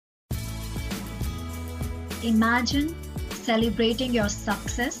Imagine celebrating your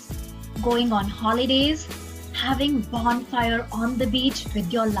success, going on holidays, having bonfire on the beach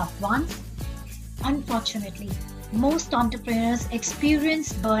with your loved ones. Unfortunately, most entrepreneurs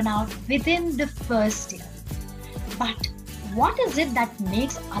experience burnout within the first year. But what is it that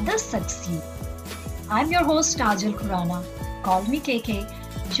makes others succeed? I'm your host Kajal Khurana. Call me KK.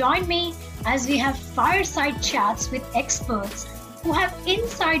 Join me as we have fireside chats with experts who have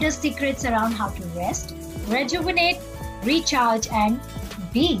insider secrets around how to rest, rejuvenate, recharge, and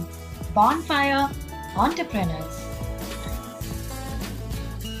be bonfire entrepreneurs.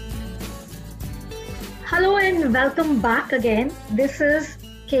 Hello and welcome back again. This is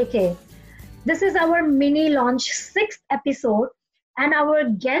KK. This is our mini launch 6th episode, and our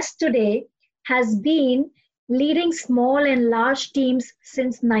guest today has been leading small and large teams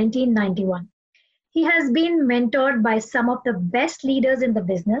since 1991. He has been mentored by some of the best leaders in the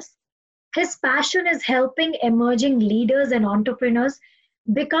business. His passion is helping emerging leaders and entrepreneurs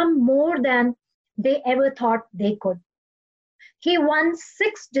become more than they ever thought they could. He won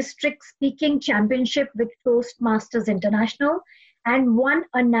 6 district speaking championships with Toastmasters International and won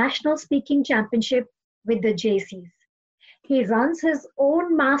a national speaking championship with the JCs. He runs his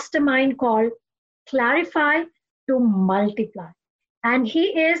own mastermind called Clarify to Multiply. And he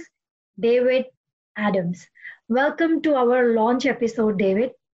is David Adams. Welcome to our launch episode,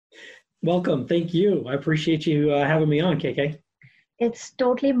 David. Welcome. Thank you. I appreciate you having me on, KK. It's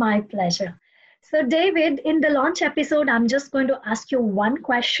totally my pleasure. So, David, in the launch episode, I'm just going to ask you one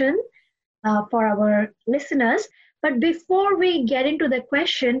question for our listeners. But before we get into the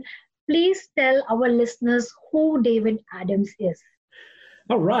question, please tell our listeners who David Adams is.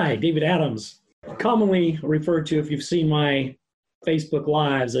 All right. David Adams, commonly referred to, if you've seen my Facebook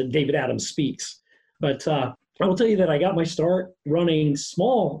Lives, David Adams Speaks. But I will tell you that I got my start running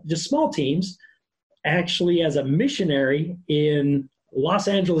small teams, actually as a missionary in Los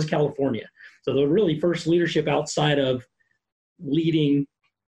Angeles, California. So the really first leadership outside of leading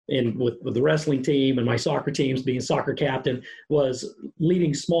with the wrestling team and my soccer teams, being soccer captain, was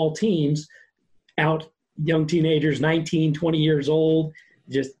leading small teams out, young teenagers, 19, 20 years old,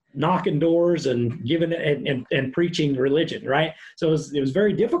 just knocking doors and giving and preaching religion, right? So it was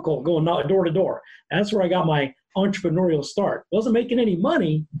very difficult going door to door. That's where I got my entrepreneurial start. Wasn't making any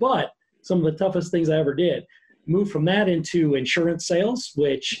money, but some of the toughest things I ever did. Moved from that into insurance sales,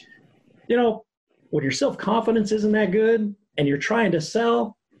 which, when your self-confidence isn't that good and you're trying to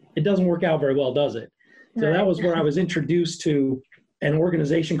sell, it doesn't work out very well, does it? So that was where I was introduced to an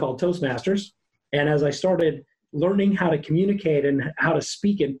organization called Toastmasters. And as I started learning how to communicate and how to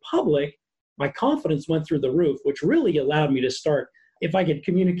speak in public, my confidence went through the roof, which really allowed me to start. If I could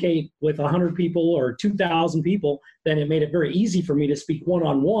communicate with 100 people or 2,000 people, then it made it very easy for me to speak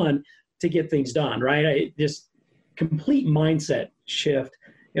one-on-one to get things done, right? This complete mindset shift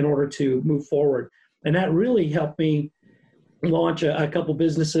in order to move forward. And that really helped me launch a couple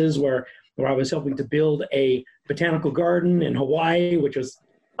businesses where I was helping to build a botanical garden in Hawaii, which was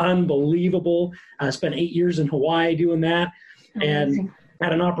unbelievable. I spent 8 years in Hawaii doing that. Amazing. And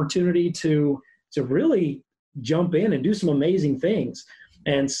had an opportunity to really jump in and do some amazing things.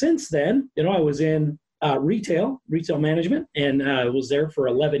 And since then, I was in retail management, and I was there for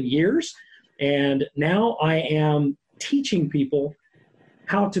 11 years. And now I am teaching people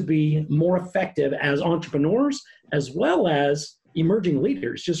how to be more effective as entrepreneurs, as well as emerging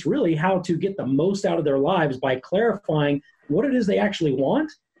leaders, just really how to get the most out of their lives by clarifying what it is they actually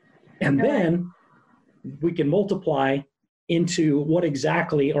want. And then we can multiply into what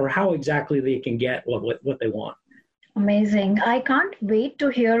exactly or how exactly they can get what they want. Amazing. I can't wait to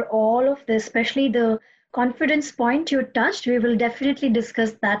hear all of this, especially the confidence point you touched. We will definitely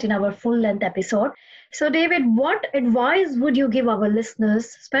discuss that in our full length episode. So David, what advice would you give our listeners,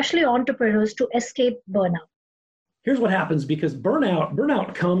 especially entrepreneurs, to escape burnout? Here's what happens, because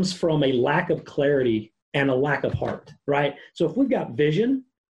burnout comes from a lack of clarity and a lack of heart, right? So if we've got vision,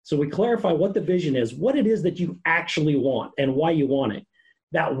 so we clarify what the vision is, what it is that you actually want and why you want it.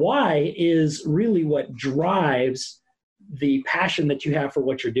 That why is really what drives the passion that you have for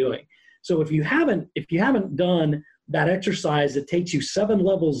what you're doing. So if you haven't done that exercise that takes you 7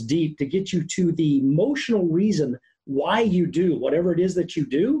 levels deep to get you to the emotional reason why you do whatever it is that you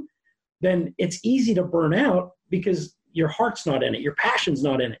do, then it's easy to burn out because your heart's not in it, your passion's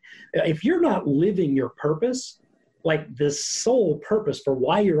not in it. If you're not living your purpose, like the sole purpose for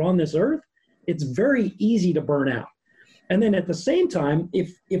why you're on this earth, it's very easy to burn out. And then at the same time,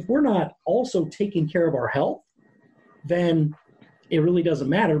 if we're not also taking care of our health, then it really doesn't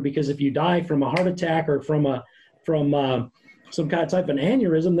matter, because if you die from a heart attack or from some kind of type of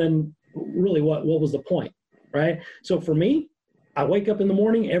aneurysm, then really what was the point? right? So for me, I wake up in the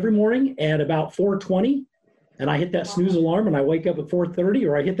morning, every morning at about 4:20, and I hit that snooze alarm, and I wake up at 4:30,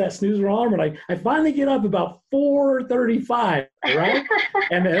 or I hit that snooze alarm, and I finally get up about 4:35, right?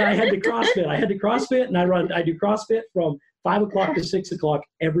 And then I head to CrossFit. And I do CrossFit from 5 o'clock to 6 o'clock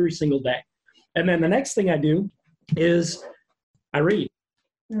every single day. And then the next thing I do is I read.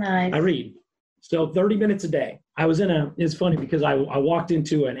 Nice. I read. So 30 minutes a day. It's funny because I walked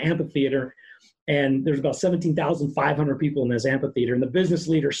into an amphitheater, and there's about 17,500 people in this amphitheater. And the business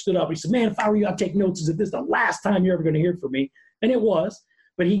leader stood up. He said, man, if I were you, I'd take notes as if this is the last time you're ever going to hear from me. And it was.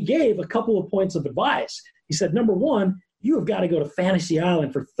 But he gave a couple of points of advice. He said, number one, you have got to go to Fantasy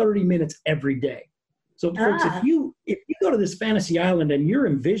Island for 30 minutes every day. So folks, if you go to this Fantasy Island and you're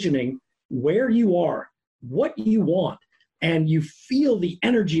envisioning where you are, what you want, and you feel the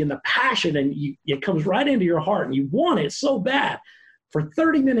energy and the passion, and it comes right into your heart, and you want it so bad for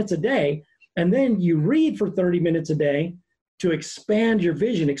 30 minutes a day, and then you read for 30 minutes a day to expand your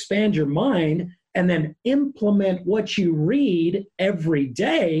vision, expand your mind, and then implement what you read every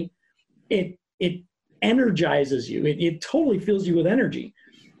day, it energizes you. It totally fills you with energy.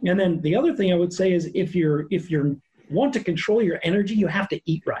 And then the other thing I would say is if you want to control your energy, you have to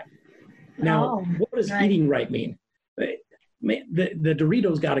eat right. Now, what does eating right mean? The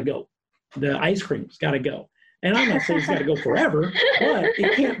Doritos got to go. The ice cream's got to go. And I'm not saying it's got to go forever, but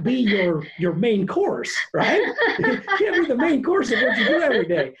it can't be your main course, right? It can't be the main course of what you do every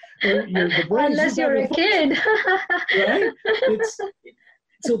day. Unless you're a kid. Right?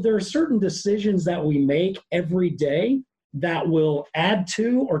 So there are certain decisions that we make every day that will add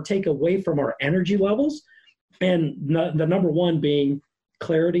to or take away from our energy levels. And the number one being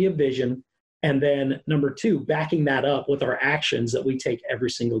clarity of vision. And then number two, backing that up with our actions that we take every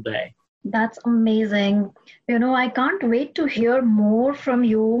single day. That's amazing. I can't wait to hear more from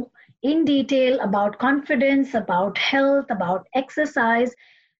you in detail about confidence, about health, about exercise.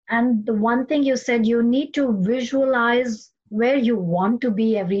 And the one thing you said, you need to visualize where you want to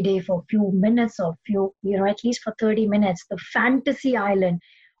be every day for a few minutes or at least for 30 minutes, the Fantasy Island.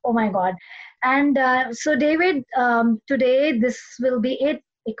 Oh my God. And so David, today this will be it,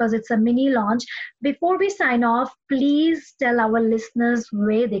 because it's a mini launch. Before we sign off, please tell our listeners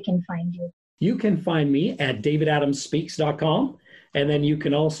where they can find you. You can find me at davidadamsspeaks.com. And then you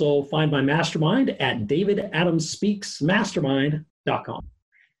can also find my mastermind at davidadamsspeaksmastermind.com.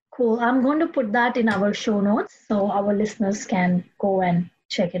 Cool. I'm going to put that in our show notes so our listeners can go and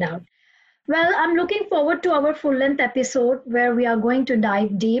check it out. Well, I'm looking forward to our full-length episode where we are going to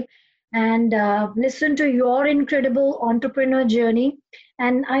dive deep and listen to your incredible entrepreneur journey.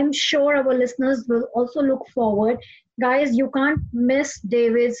 And I'm sure our listeners will also look forward. Guys, you can't miss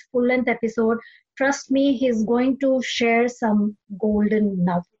David's full-length episode. Trust me, he's going to share some golden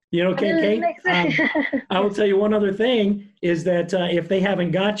nuggets. Kate, I will tell you one other thing is that if they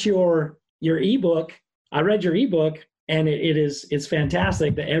haven't got your ebook, I read your ebook, and it's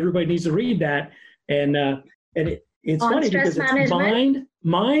fantastic. That everybody needs to read that. And it's funny because it's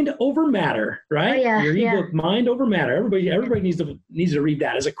mind over matter, right? Oh, yeah, your ebook, Mind Over Matter. Everybody needs to read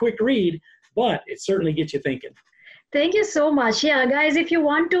that. It's a quick read, but it certainly gets you thinking. Thank you so much. Yeah, guys, if you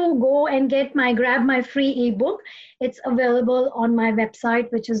want to go and grab my free ebook, it's available on my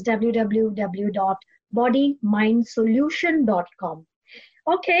website, which is www.bodymindsolution.com.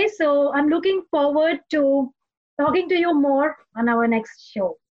 Okay, so I'm looking forward to talking to you more on our next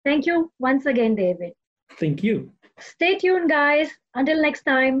show. Thank you once again, David. Thank you. Stay tuned, guys. Until next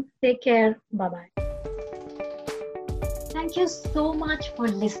time, take care. Bye-bye. Thank you so much for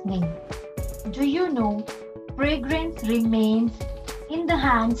listening. Do you know fragrance remains in the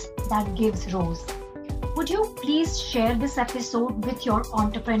hands that gives rose? Would you please share this episode with your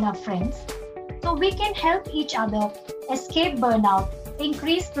entrepreneur friends so we can help each other escape burnout,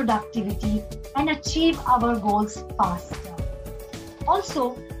 increase productivity, and achieve our goals faster?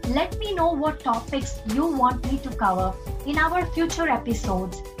 Also, let me know what topics you want me to cover in our future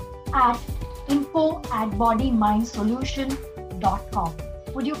episodes at info@bodymindsolution.com.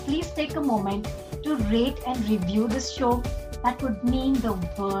 Would you please take a moment to rate and review this show? That would mean the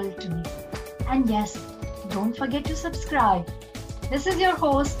world to me. And yes, don't forget to subscribe. This is your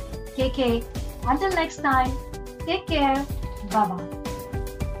host, KK. Until next time, take care. Bye-bye.